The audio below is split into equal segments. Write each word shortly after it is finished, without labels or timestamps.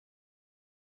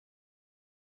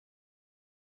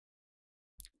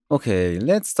Okay,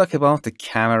 let's talk about the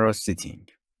camera setting.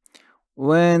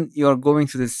 When you're going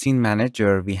to the scene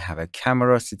manager, we have a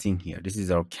camera sitting here. This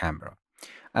is our camera.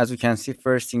 As you can see,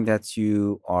 first thing that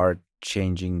you are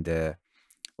changing the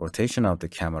rotation of the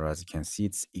camera. As you can see,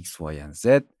 it's X, Y, and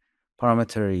Z.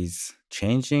 Parameter is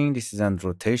changing. This is on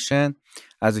rotation.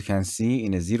 As you can see,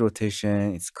 in a Z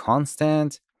rotation, it's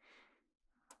constant.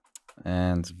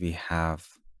 And we have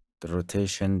the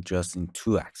rotation just in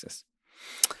 2 axes.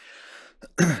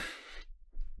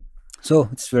 So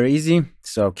it's very easy.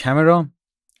 So camera,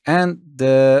 and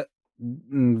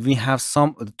we have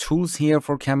some tools here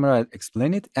for camera. I'll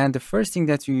explain it. And the first thing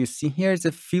that you see here is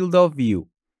a field of view.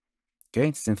 Okay,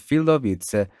 it's a field of view.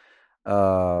 It's a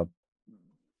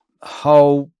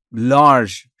how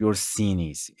large your scene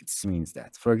is. It means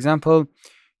that, for example,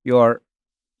 you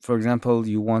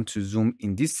want to zoom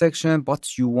in this section,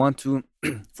 but you want to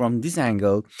from this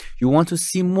angle you want to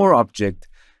see more object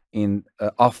in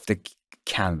off the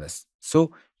canvas.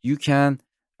 So you can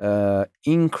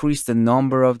increase the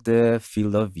number of the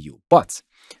field of view. But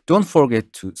don't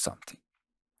forget to something.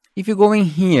 If you go in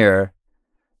here,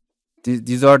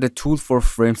 these are the tools for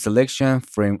frame selection,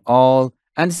 frame all,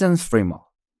 and this is frame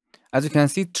all. As you can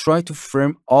see, try to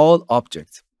frame all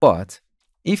objects. But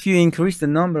if you increase the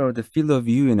number of the field of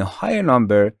view in a higher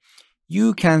number,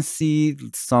 you can see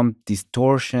some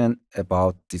distortion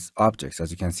about these objects.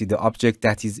 As you can see, the object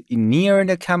that is near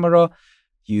the camera,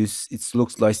 it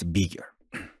looks like bigger.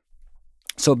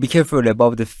 So be careful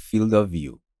about the field of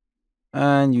view,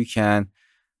 and you can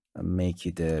make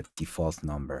it a default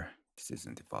number. This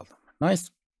isn't default number.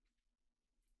 Nice.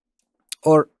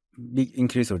 Or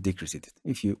increase or decrease it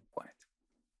if you want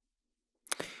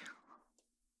it.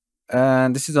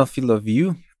 And this is a field of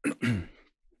view.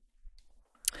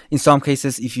 In some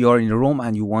cases, if you are in a room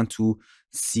and you want to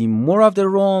see more of the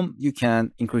room, you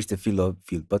can increase the field of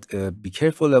view. But be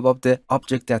careful about the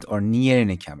objects that are near in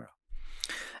a camera.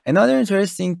 Another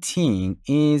interesting thing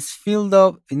is field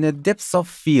of in the depth of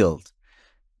field.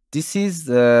 This is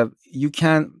you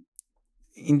can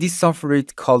in this software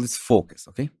it calls focus.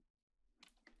 Okay,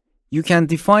 you can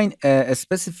define a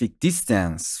specific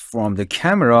distance from the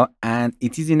camera, and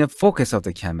it is in the focus of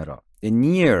the camera. The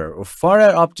near or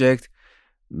farther object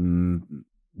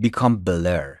become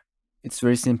blur. It's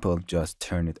very simple. Just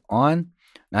turn it on.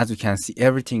 And as you can see,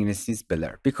 everything in this is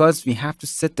blur because we have to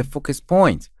set the focus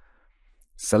point.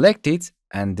 Select it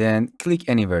and then click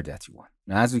anywhere that you want.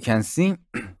 Now, as you can see,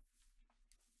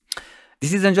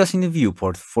 this isn't just in the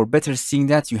viewport. For better seeing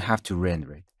that, you have to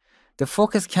render it. The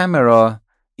focus camera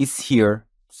is here.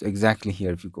 It's exactly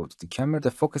here. If you go to the camera,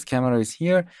 the focus camera is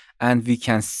here, and we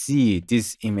can see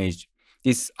this image,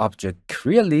 this object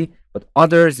clearly, but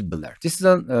others blur. This is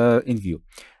in view.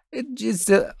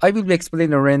 I will be explaining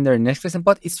the render in next lesson,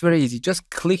 but it's very easy. Just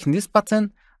click this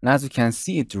button, and as you can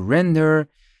see, it render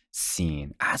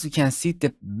scene. As you can see,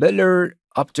 the blur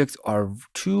objects are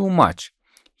too much.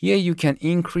 Here you can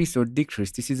increase or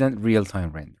decrease. This isn't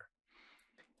real-time render.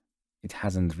 It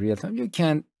hasn't real-time. You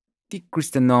can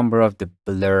decrease the number of the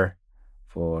blur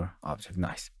for object.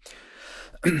 Nice.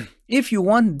 If you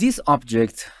want this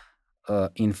object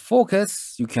in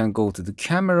focus, you can go to the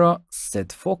camera,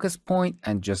 set focus point,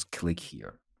 and just click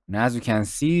here. And as you can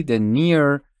see, the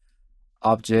near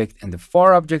object and the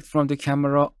far object from the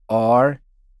camera are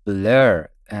blur,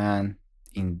 and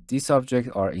in this object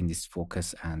are in this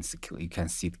focus, and you can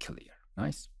see it clear.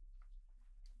 Nice.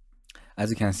 As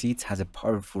you can see, it has a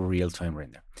powerful real-time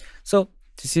render. So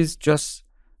this is just,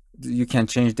 you can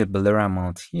change the blur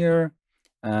amount here,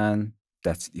 and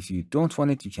that's, if you don't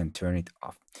want it, you can turn it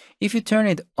off. If you turn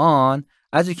it on,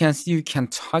 as you can see, you can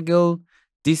toggle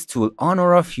this tool on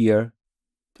or off here.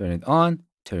 Turn it on,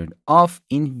 turn it off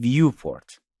in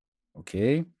viewport.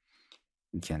 Okay,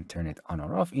 you can turn it on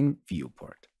or off in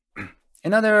viewport.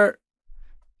 Another,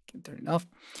 you can turn it off.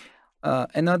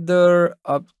 Another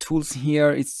tools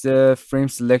here, it's frame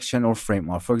selection or frame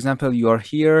all. For example, you are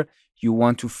here, you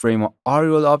want to frame an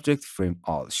aerial object, frame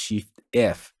all, Shift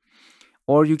F.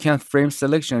 Or you can frame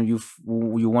selection, you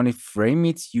want to frame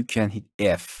it, you can hit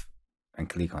F and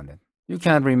click on it. You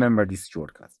can remember this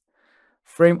shortcut.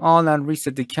 Frame all and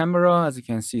reset the camera. As you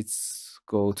can see, it's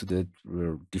go to the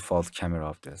default camera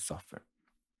of the software.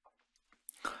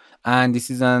 And this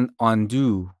is an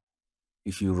undo.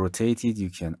 If you rotate it,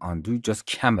 you can undo just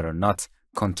camera, not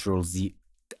Control Z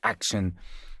action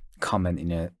command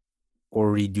in a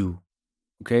or redo.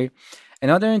 Okay.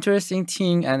 Another interesting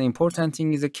thing and important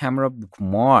thing is a camera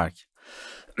bookmark.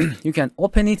 You can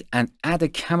open it and add a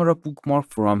camera bookmark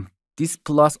from this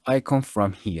plus icon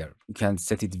from here. You can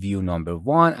set it view number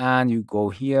 1, and you go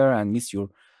here and miss your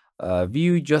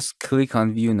view, just click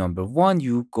on view number 1.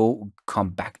 You come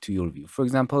back to your view. For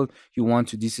example, you want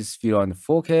to this sphere on the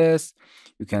focus,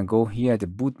 you can go here at the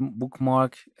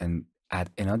bookmark and add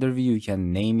another view. You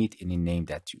can name it any name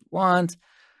that you want.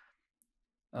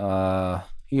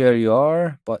 Here you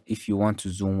are. But if you want to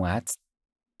zoom at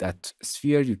that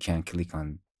sphere, you can click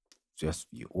on just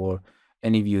view or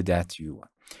any view that you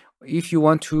want. If you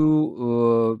want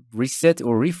to reset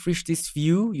or refresh this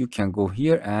view, you can go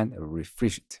here and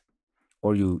refresh it.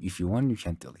 Or if you want, you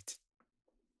can delete it.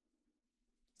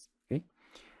 Okay.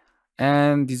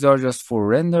 And these are just for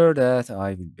render that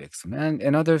I will be explaining. And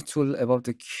another tool about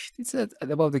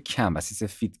about the canvas. It's a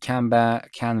fit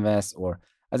canvas, or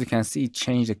as you can see, it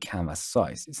changed the canvas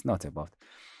size. It's not about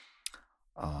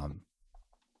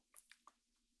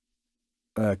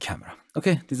camera.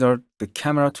 Okay, these are the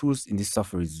camera tools in this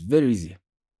software. It's very easy.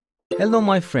 Hello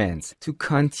my friends, to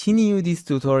continue these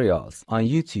tutorials on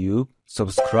YouTube,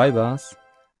 subscribe us,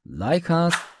 like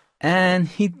us, and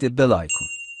hit the bell icon.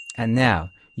 And now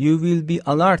you will be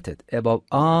alerted about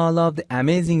all of the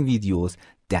amazing videos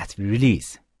that we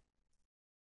release.